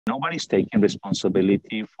nobody's taking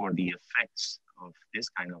responsibility for the effects of this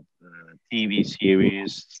kind of TV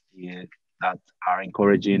series that are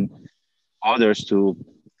encouraging others to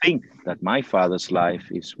think that my father's life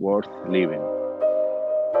is worth living.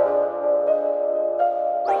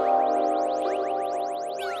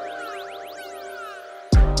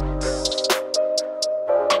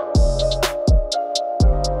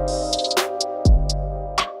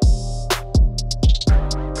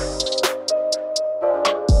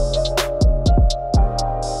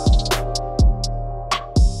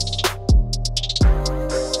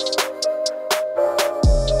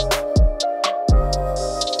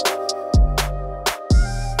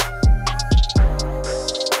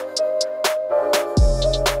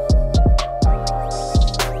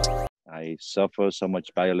 I suffer so much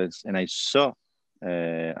violence, and I saw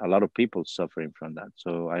a lot of people suffering from that.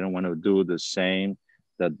 So I don't want to do the same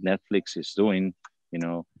that Netflix is doing,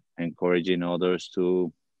 encouraging others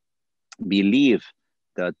to believe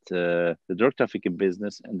that the drug trafficking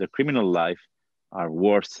business and the criminal life are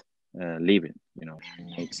worth living.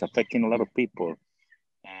 It's affecting a lot of people,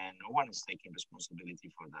 and no one is taking responsibility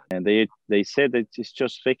for that. And they said that it's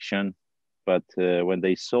just fiction, but when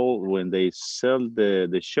they sell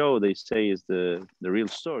the show, they say it's the real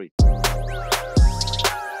story. I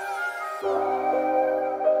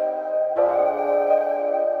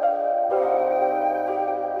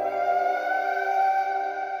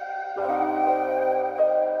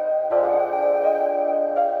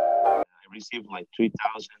received like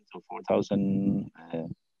 3,000 to 4,000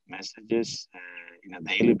 messages in a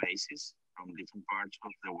daily basis from different parts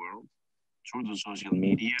of the world through the social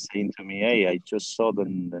media, saying to me, "Hey, I just saw the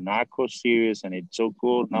Narco series and it's so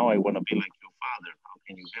cool. Now I want to be like your father. How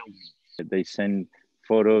can you help me?" They send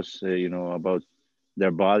photos, about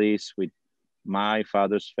their bodies with my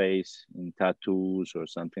father's face in tattoos or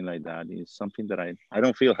something like that. It's something that I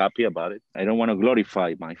don't feel happy about it. I don't want to glorify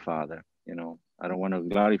my father, I don't want to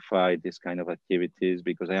glorify this kind of activities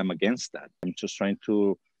because I am against that. I'm just trying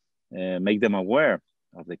to make them aware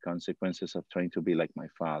of the consequences of trying to be like my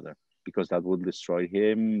father, because that would destroy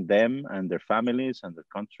them and their families and their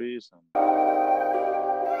countries.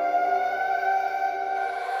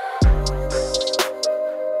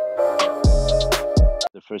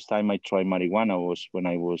 The first time I tried marijuana was when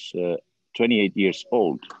I was 28 years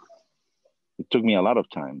old. It took me a lot of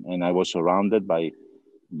time, and I was surrounded by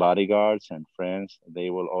bodyguards and friends. They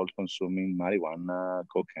were all consuming marijuana,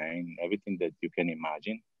 cocaine, everything that you can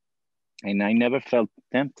imagine. And I never felt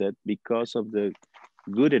tempted because of the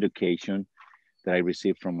good education that I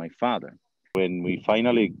received from my father. When we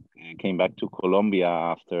finally came back to Colombia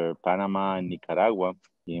after Panama and Nicaragua,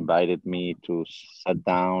 he invited me to sit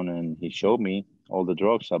down and he showed me all the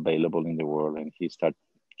drugs available in the world. And he started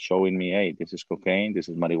showing me, hey, this is cocaine, this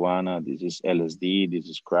is marijuana, this is LSD, this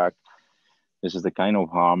is crack. This is the kind of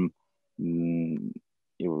harm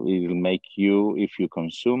it will make you if you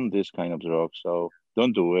consume this kind of drug. So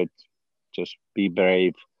don't do it. Just be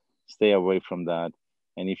brave. Stay away from that.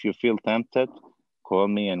 And if you feel tempted, call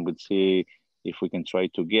me and we'll see if we can try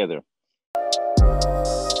together